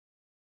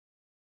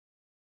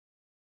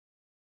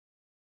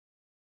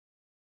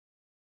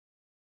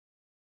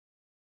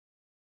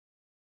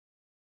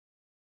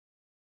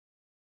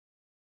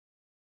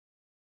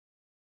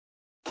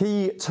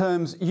Key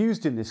terms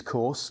used in this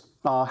course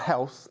are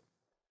health.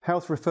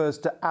 Health refers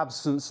to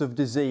absence of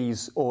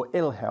disease or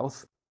ill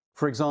health.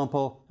 For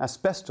example,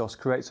 asbestos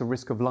creates a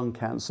risk of lung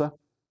cancer.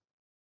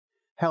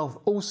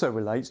 Health also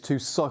relates to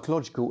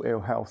psychological ill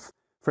health.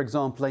 For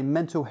example, a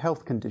mental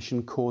health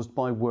condition caused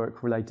by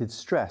work-related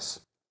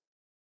stress.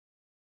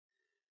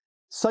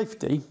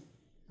 Safety.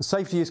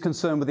 Safety is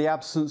concerned with the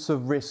absence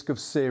of risk of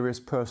serious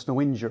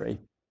personal injury.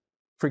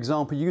 For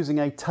example, using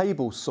a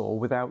table saw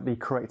without the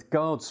correct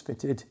guards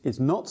fitted is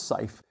not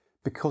safe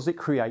because it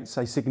creates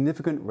a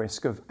significant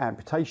risk of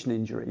amputation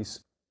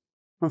injuries.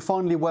 And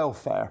finally,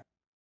 welfare.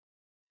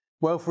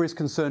 Welfare is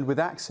concerned with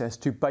access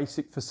to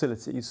basic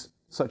facilities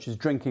such as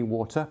drinking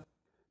water,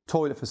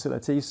 toilet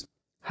facilities,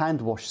 hand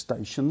wash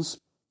stations,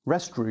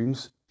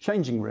 restrooms,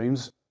 changing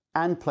rooms,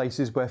 and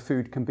places where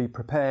food can be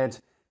prepared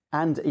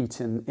and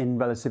eaten in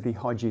relatively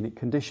hygienic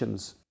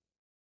conditions.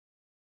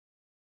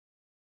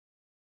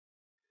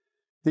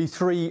 The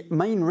three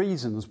main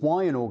reasons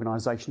why an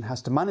organisation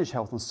has to manage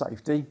health and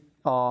safety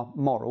are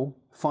moral,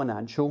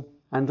 financial,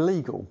 and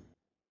legal.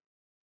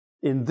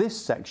 In this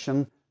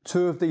section,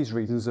 two of these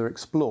reasons are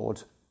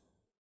explored.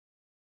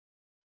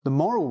 The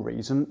moral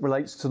reason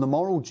relates to the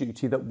moral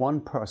duty that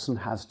one person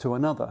has to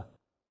another.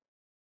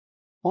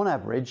 On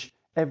average,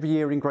 every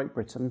year in Great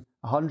Britain,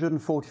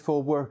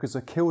 144 workers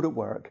are killed at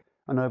work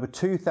and over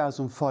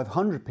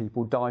 2,500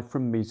 people die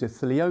from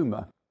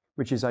mesothelioma,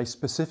 which is a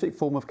specific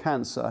form of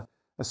cancer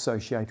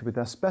associated with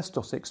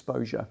asbestos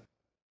exposure.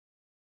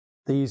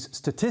 These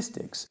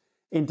statistics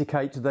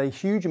indicate that a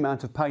huge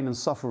amount of pain and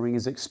suffering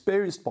is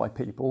experienced by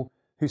people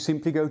who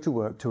simply go to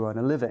work to earn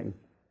a living.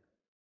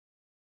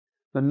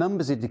 The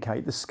numbers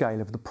indicate the scale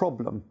of the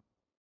problem.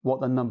 What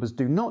the numbers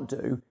do not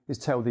do is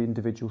tell the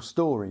individual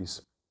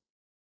stories.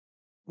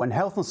 When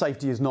health and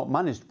safety is not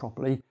managed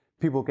properly,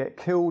 people get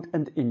killed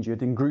and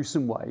injured in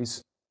gruesome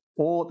ways,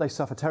 or they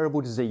suffer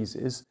terrible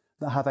diseases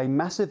that have a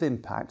massive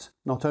impact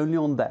not only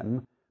on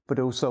them, but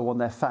also on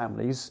their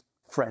families,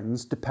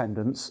 friends,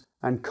 dependents,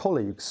 and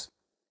colleagues.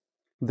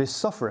 This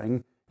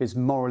suffering is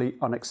morally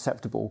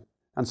unacceptable,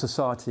 and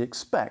society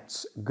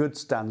expects good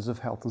standards of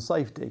health and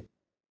safety.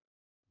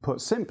 Put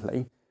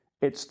simply,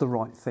 it's the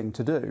right thing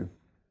to do.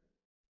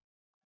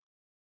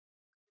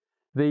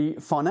 The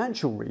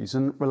financial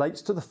reason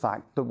relates to the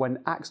fact that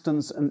when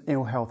accidents and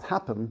ill health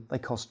happen, they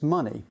cost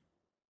money.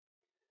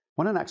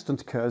 When an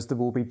accident occurs, there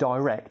will be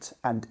direct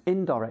and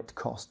indirect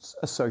costs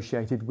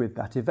associated with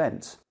that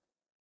event.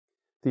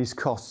 These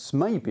costs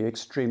may be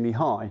extremely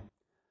high.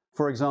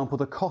 For example,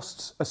 the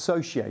costs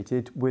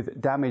associated with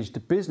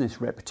damaged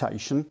business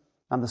reputation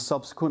and the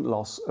subsequent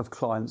loss of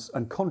clients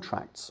and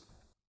contracts.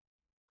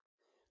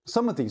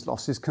 Some of these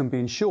losses can be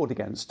insured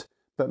against,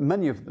 but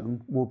many of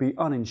them will be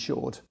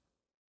uninsured.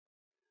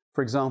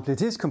 For example,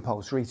 it is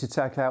compulsory to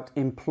take out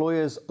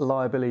employer's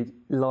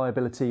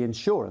liability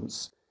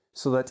insurance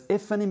so that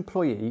if an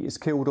employee is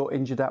killed or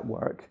injured at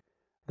work,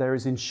 there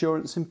is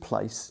insurance in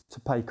place to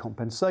pay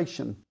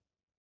compensation.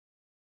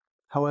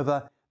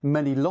 However,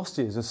 many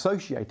losses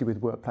associated with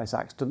workplace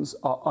accidents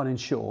are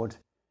uninsured,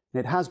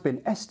 and it has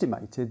been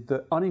estimated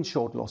that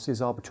uninsured losses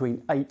are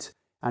between 8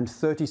 and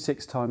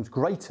 36 times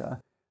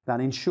greater than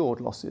insured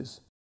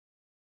losses.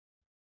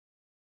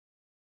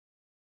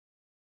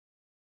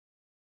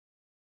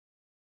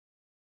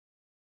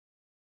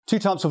 Two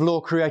types of law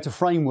create a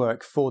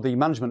framework for the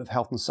management of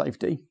health and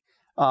safety.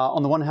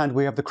 On the one hand,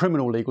 we have the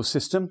criminal legal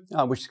system,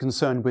 which is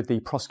concerned with the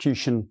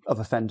prosecution of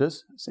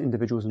offenders,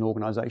 individuals and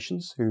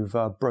organisations who've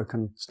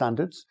broken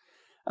standards.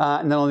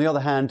 And then on the other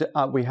hand,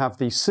 we have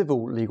the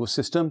civil legal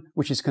system,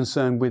 which is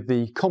concerned with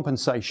the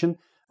compensation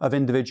of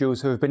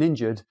individuals who have been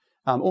injured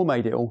or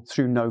made ill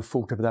through no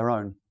fault of their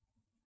own.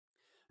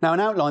 Now, in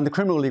outline, the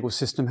criminal legal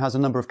system has a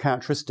number of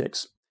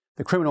characteristics.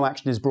 The criminal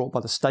action is brought by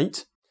the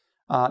state.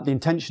 The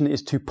intention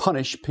is to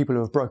punish people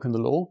who have broken the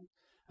law.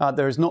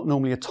 There is not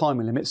normally a time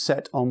limit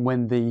set on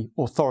when the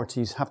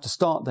authorities have to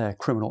start their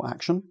criminal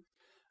action.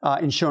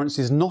 Insurance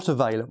is not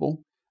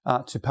available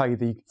to pay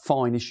the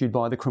fine issued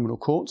by the criminal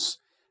courts.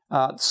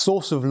 The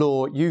source of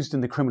law used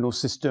in the criminal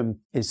system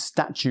is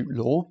statute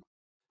law,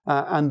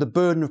 and the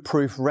burden of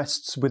proof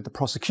rests with the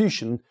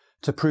prosecution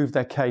to prove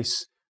their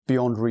case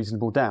beyond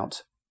reasonable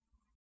doubt.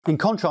 In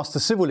contrast, the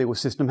civil legal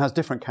system has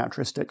different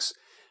characteristics.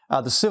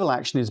 The civil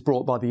action is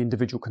brought by the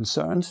individual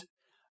concerned.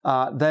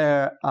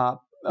 They're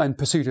in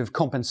pursuit of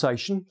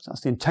compensation. So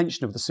that's the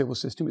intention of the civil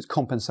system, it's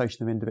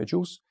compensation of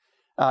individuals.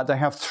 They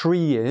have 3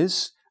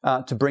 years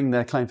to bring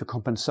their claim for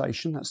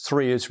compensation. That's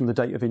 3 years from the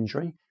date of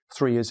injury,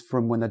 3 years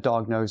from when they're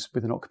diagnosed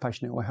with an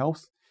occupational ill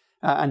health.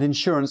 And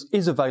insurance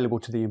is available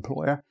to the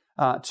employer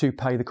to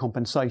pay the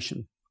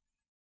compensation.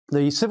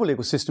 The civil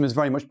legal system is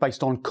very much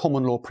based on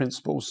common law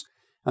principles,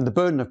 and the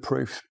burden of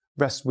proof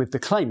rests with the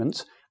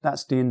claimant,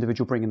 that's the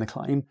individual bringing the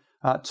claim,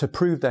 to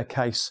prove their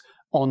case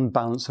on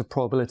balance of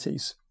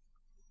probabilities.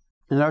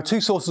 And there are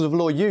two sources of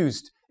law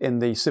used in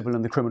the civil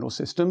and the criminal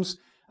systems.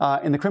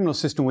 In the criminal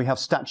system, we have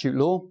statute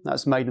law,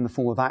 that's made in the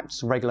form of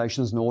acts,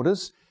 regulations and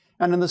orders.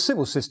 And in the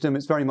civil system,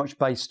 it's very much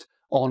based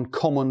on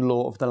common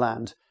law of the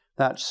land.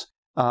 That's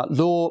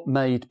law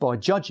made by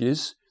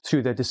judges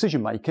through their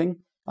decision making,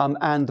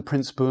 and the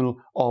principle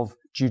of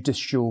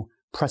judicial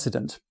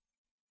precedent.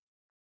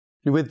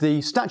 With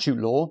the statute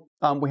law,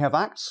 we have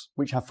acts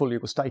which have full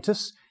legal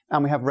status,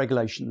 and we have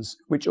regulations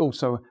which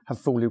also have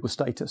full legal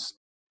status.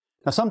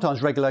 Now,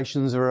 sometimes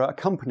regulations are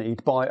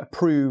accompanied by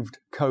approved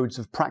codes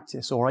of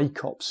practice, or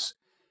ACOPs.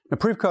 An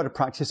approved code of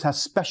practice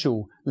has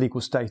special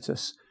legal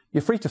status.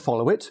 You're free to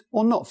follow it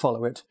or not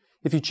follow it.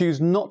 If you choose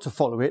not to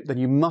follow it, then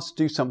you must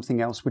do something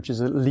else which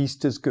is at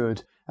least as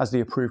good as the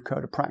approved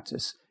code of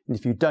practice. And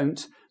if you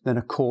don't, then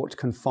a court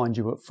can find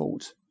you at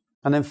fault.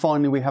 And then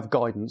finally, we have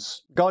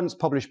guidance. Guidance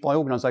published by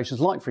organisations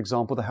like, for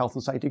example, the Health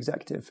and Safety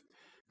Executive.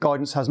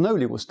 Guidance has no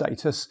legal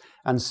status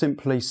and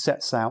simply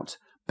sets out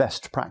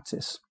best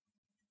practice.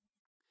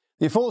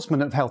 The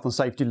enforcement of health and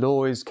safety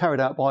law is carried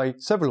out by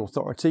several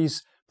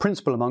authorities,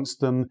 principal amongst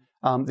them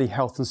the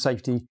Health and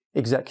Safety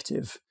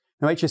Executive.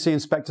 Now, HSE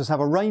inspectors have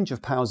a range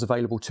of powers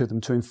available to them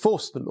to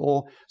enforce the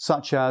law,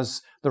 such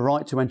as the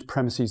right to enter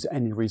premises at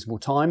any reasonable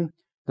time,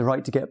 the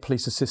right to get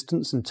police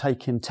assistance and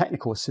take in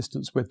technical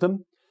assistance with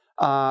them,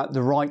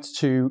 the right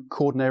to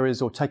cordon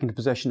areas or take into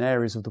possession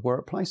areas of the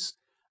workplace,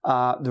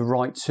 the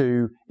right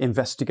to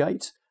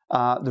investigate,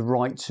 the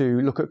right to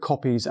look at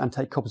copies and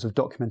take copies of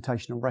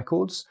documentation and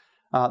records,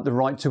 the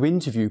right to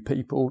interview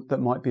people that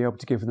might be able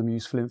to give them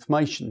useful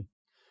information.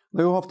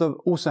 They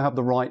also have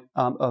the right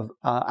of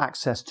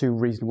access to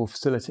reasonable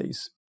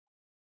facilities.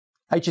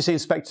 HSE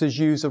inspectors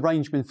use a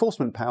range of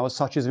enforcement powers,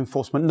 such as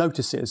enforcement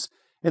notices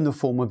in the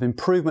form of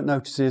improvement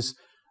notices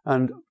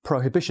and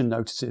prohibition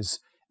notices.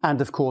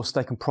 And of course,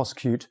 they can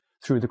prosecute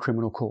through the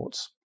criminal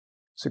courts.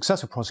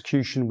 Successful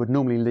prosecution would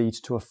normally lead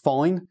to a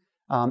fine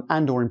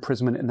and/or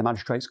imprisonment in the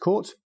magistrate's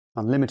court,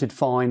 unlimited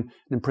fine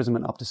and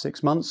imprisonment up to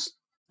 6 months,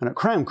 and at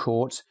Crown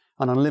Court,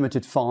 an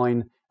unlimited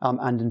fine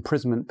and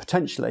imprisonment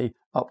potentially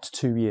up to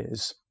 2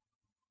 years.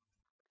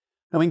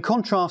 Now, in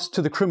contrast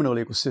to the criminal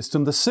legal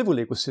system, the civil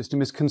legal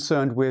system is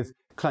concerned with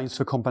claims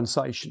for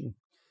compensation.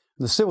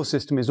 The civil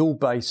system is all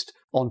based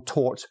on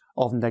tort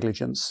of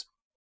negligence.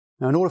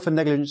 Now, in order for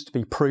negligence to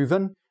be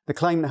proven, the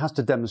claimant has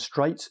to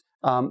demonstrate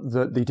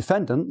that the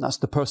defendant, that's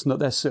the person that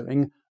they're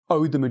suing,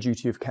 owed them a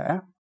duty of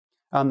care.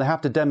 They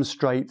have to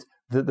demonstrate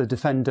that the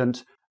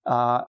defendant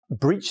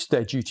breached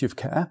their duty of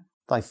care.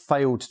 They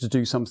failed to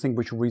do something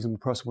which a reasonable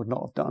person would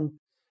not have done.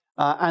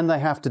 And they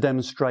have to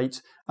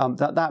demonstrate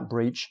that that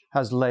breach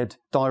has led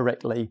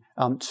directly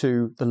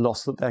to the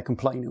loss that they're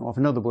complaining of.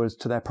 In other words,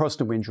 to their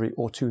personal injury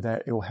or to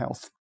their ill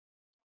health.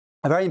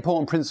 A very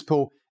important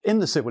principle in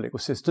the civil legal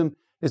system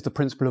is the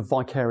principle of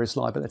vicarious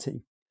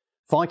liability.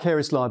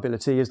 Vicarious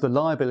liability is the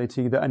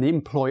liability that an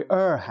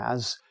employer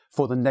has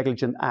for the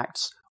negligent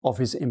acts of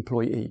his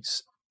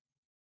employees.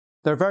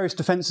 There are various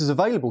defences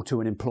available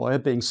to an employer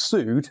being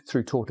sued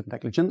through tort of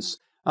negligence.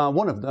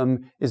 One of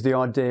them is the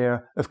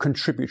idea of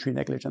contributory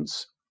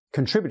negligence.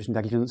 Contributory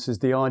negligence is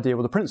the idea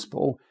or the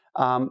principle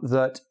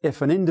that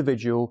if an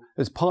individual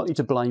is partly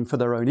to blame for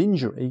their own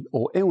injury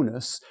or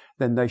illness,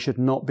 then they should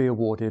not be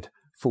awarded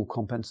full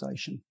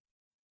compensation.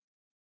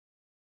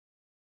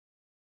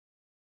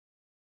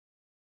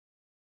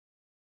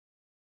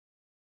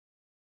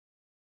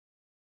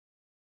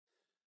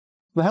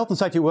 The Health and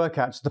Safety at Work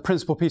Act is the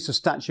principal piece of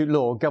statute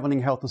law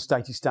governing health and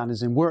safety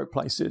standards in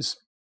workplaces.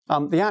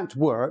 The Act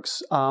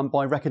works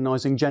by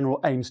recognising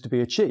general aims to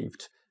be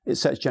achieved. It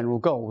sets general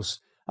goals.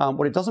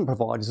 What it doesn't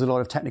provide is a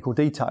lot of technical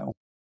detail.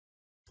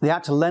 The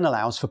Act then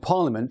allows for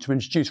Parliament to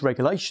introduce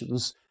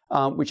regulations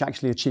which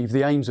actually achieve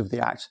the aims of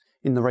the Act.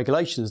 In the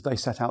regulations, they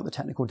set out the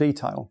technical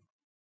detail.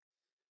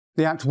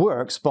 The Act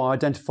works by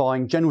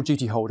identifying general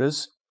duty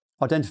holders,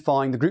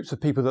 identifying the groups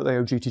of people that they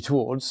owe duty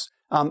towards,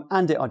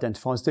 and it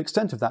identifies the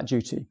extent of that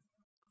duty.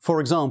 For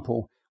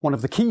example, one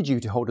of the key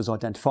duty holders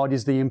identified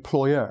is the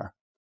employer.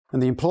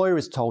 And the employer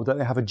is told that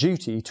they have a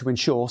duty to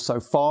ensure, so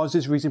far as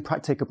is reasonably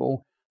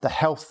practicable, the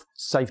health,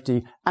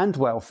 safety and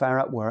welfare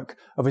at work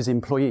of his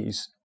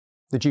employees.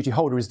 The duty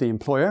holder is the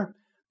employer,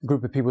 the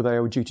group of people they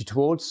owe duty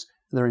towards,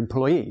 their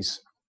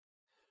employees.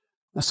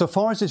 Now, so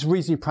far as is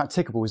reasonably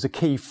practicable is a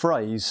key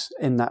phrase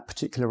in that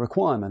particular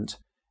requirement.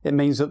 It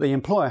means that the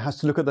employer has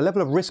to look at the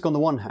level of risk on the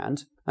one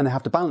hand, and they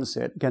have to balance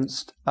it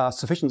against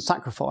sufficient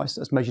sacrifice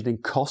that's measured in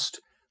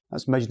cost,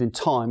 that's measured in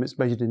time, it's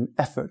measured in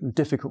effort and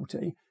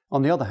difficulty.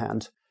 On the other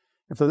hand,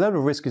 if the level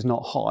of risk is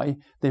not high,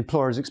 the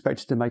employer is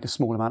expected to make a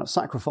small amount of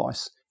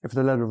sacrifice. If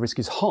the level of risk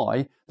is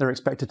high, they're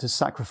expected to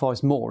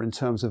sacrifice more in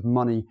terms of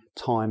money,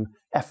 time,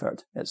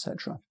 effort,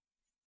 etc.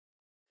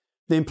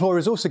 The employer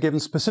is also given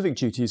specific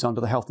duties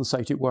under the Health and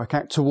Safety at Work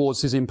Act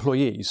towards his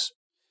employees.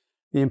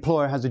 The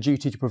employer has a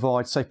duty to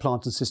provide safe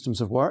plant and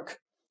systems of work,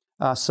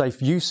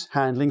 safe use,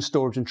 handling,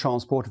 storage and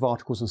transport of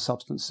articles and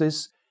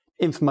substances,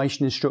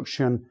 information,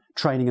 instruction,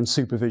 training and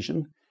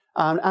supervision,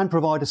 and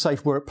provide a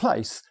safe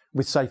workplace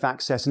with safe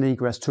access and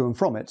egress to and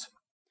from it.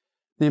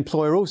 The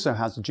employer also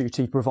has a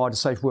duty to provide a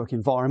safe work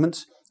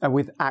environment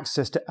with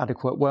access to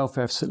adequate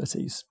welfare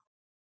facilities.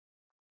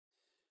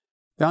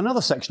 Now,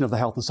 another section of the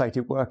Health and Safety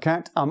at Work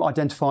Act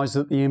identifies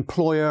that the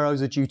employer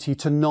owes a duty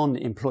to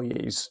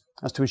non-employees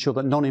as to ensure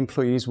that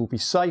non-employees will be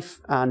safe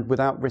and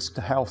without risk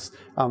to health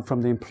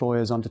from the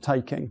employer's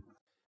undertaking.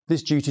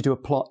 This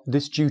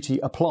duty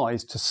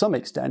applies to some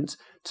extent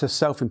to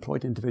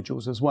self-employed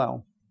individuals as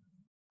well.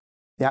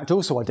 The Act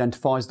also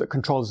identifies that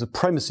controllers of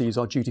premises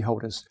are duty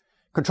holders.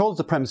 Controllers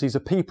of premises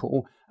are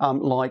people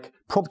like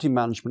property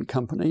management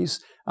companies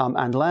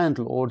and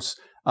landlords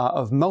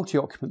of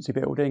multi-occupancy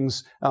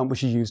buildings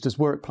which are used as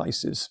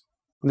workplaces.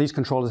 And these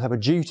controllers have a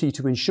duty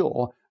to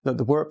ensure that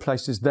the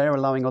workplaces they're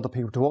allowing other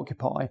people to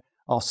occupy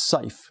are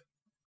safe.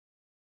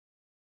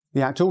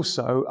 The Act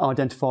also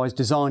identifies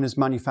designers,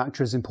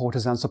 manufacturers,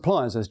 importers and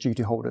suppliers as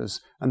duty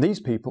holders, and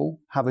these people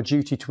have a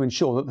duty to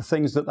ensure that the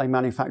things that they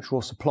manufacture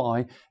or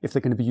supply, if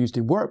they're going to be used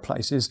in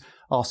workplaces,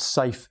 are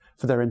safe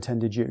for their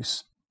intended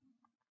use.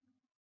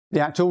 The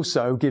Act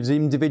also gives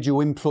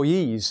individual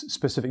employees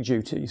specific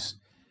duties.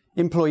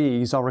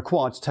 Employees are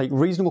required to take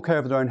reasonable care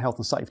of their own health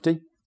and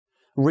safety,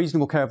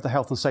 reasonable care of the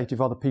health and safety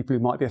of other people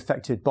who might be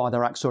affected by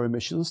their acts or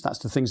omissions. That's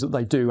the things that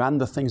they do and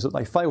the things that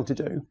they fail to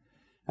do.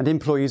 And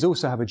employees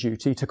also have a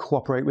duty to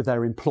cooperate with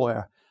their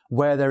employer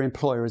where their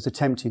employer is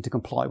attempting to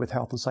comply with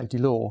health and safety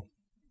law.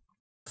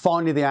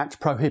 Finally, the Act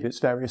prohibits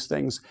various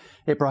things.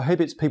 It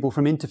prohibits people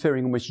from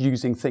interfering and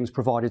misusing things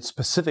provided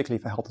specifically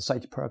for health and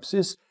safety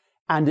purposes,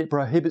 and it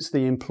prohibits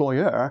the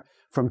employer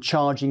from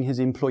charging his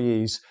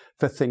employees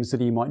for things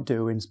that he might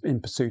do in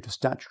pursuit of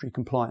statutory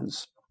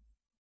compliance.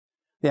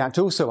 The Act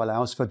also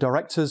allows for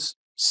directors,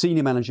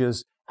 senior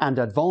managers and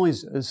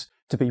advisors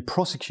to be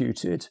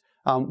prosecuted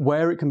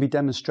where it can be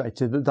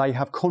demonstrated that they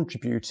have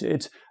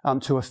contributed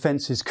to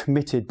offences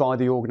committed by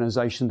the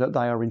organisation that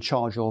they are in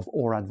charge of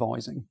or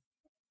advising.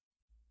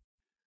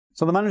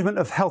 So the Management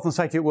of Health and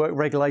Safety at Work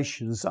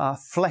regulations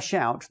flesh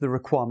out the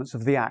requirements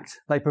of the Act.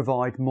 They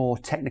provide more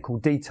technical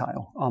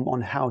detail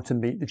on how to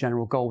meet the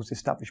general goals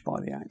established by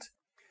the Act.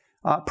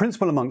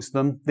 Principal amongst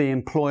them, the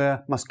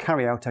employer must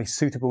carry out a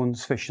suitable and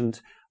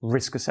sufficient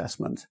risk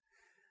assessment.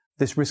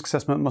 This risk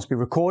assessment must be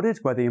recorded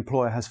where the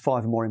employer has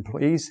 5 or more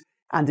employees,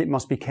 and it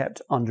must be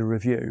kept under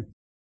review.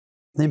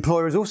 The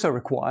employer is also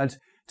required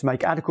to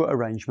make adequate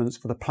arrangements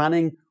for the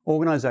planning,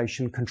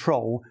 organisation,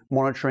 control,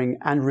 monitoring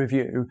and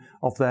review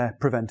of their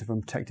preventive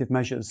and protective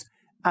measures,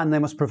 and they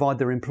must provide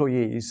their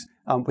employees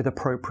with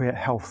appropriate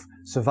health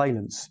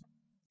surveillance.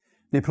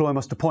 The employer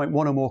must appoint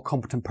 1 or more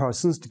competent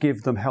persons to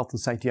give them health and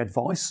safety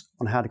advice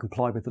on how to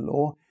comply with the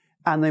law,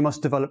 and they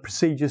must develop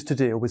procedures to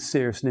deal with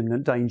serious and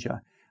imminent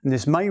danger. And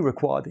this may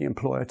require the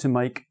employer to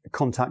make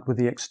contact with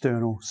the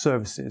external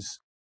services.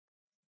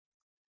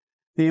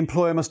 The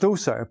employer must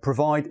also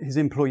provide his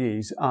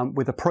employees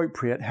with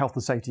appropriate health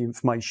and safety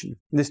information.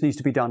 And this needs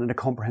to be done in a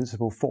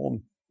comprehensible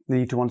form. They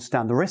need to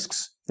understand the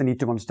risks, they need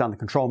to understand the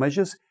control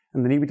measures,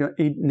 and they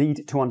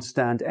need to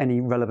understand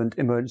any relevant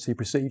emergency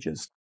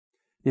procedures.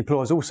 The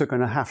employer is also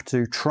going to have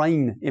to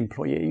train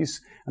employees,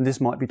 and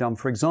this might be done,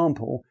 for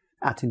example,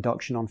 at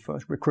induction on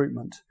first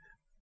recruitment.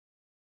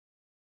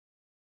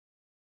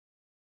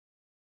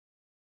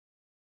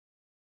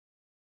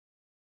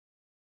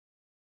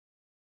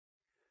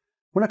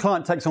 When a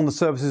client takes on the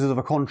services of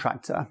a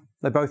contractor,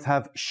 they both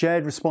have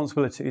shared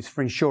responsibilities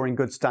for ensuring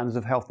good standards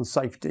of health and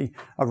safety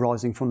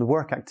arising from the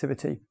work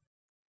activity.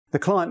 The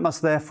client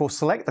must therefore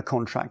select the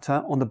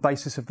contractor on the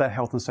basis of their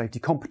health and safety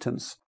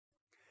competence.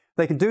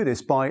 They can do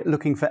this by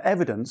looking for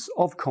evidence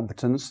of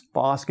competence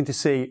by asking to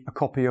see a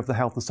copy of the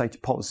health and safety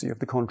policy of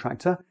the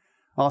contractor,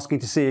 asking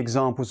to see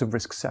examples of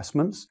risk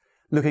assessments,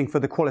 looking for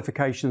the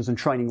qualifications and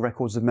training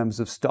records of members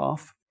of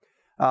staff,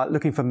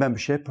 looking for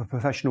membership of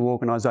professional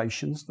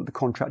organisations that the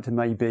contractor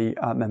may be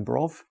a member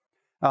of,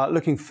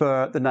 looking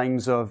for the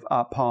names of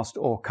past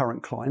or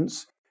current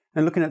clients,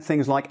 and looking at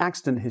things like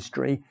accident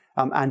history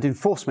and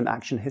enforcement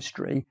action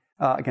history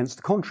against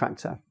the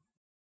contractor.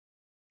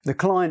 The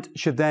client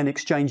should then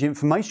exchange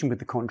information with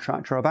the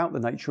contractor about the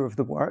nature of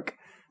the work,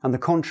 and the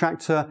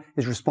contractor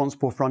is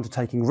responsible for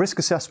undertaking risk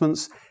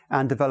assessments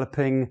and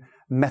developing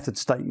method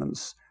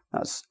statements.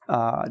 That's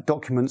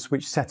documents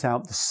which set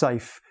out the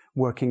safe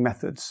working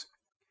methods.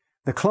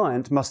 The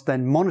client must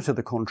then monitor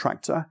the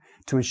contractor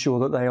to ensure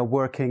that they are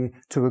working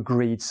to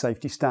agreed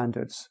safety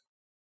standards.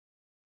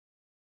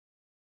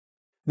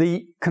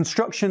 The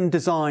Construction,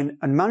 Design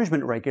and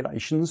Management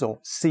Regulations, or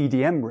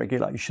CDM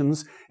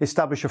regulations,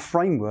 establish a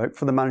framework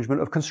for the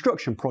management of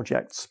construction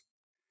projects.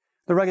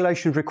 The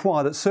regulations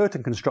require that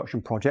certain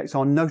construction projects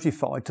are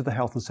notified to the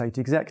Health and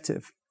Safety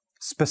Executive.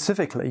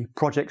 Specifically,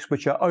 projects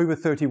which are over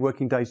 30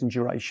 working days in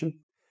duration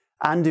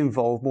and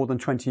involve more than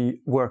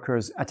 20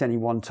 workers at any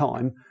one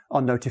time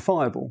are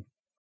notifiable.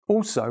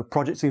 Also,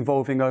 projects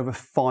involving over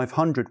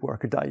 500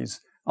 worker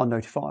days are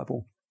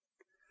notifiable.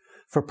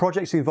 For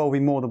projects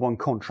involving more than one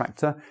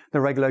contractor, the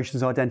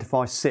regulations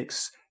identify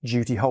 6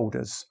 duty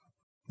holders: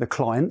 the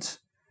client,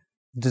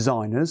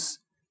 designers,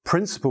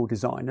 principal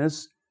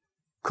designers,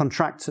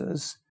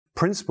 contractors,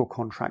 principal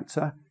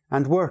contractor,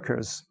 and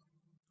workers.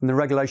 And the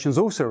regulations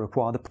also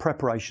require the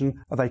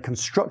preparation of a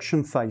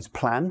construction phase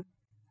plan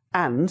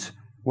and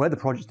Where the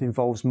project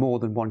involves more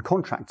than one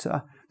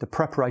contractor, the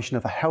preparation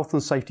of a health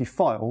and safety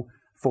file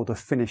for the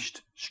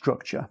finished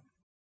structure.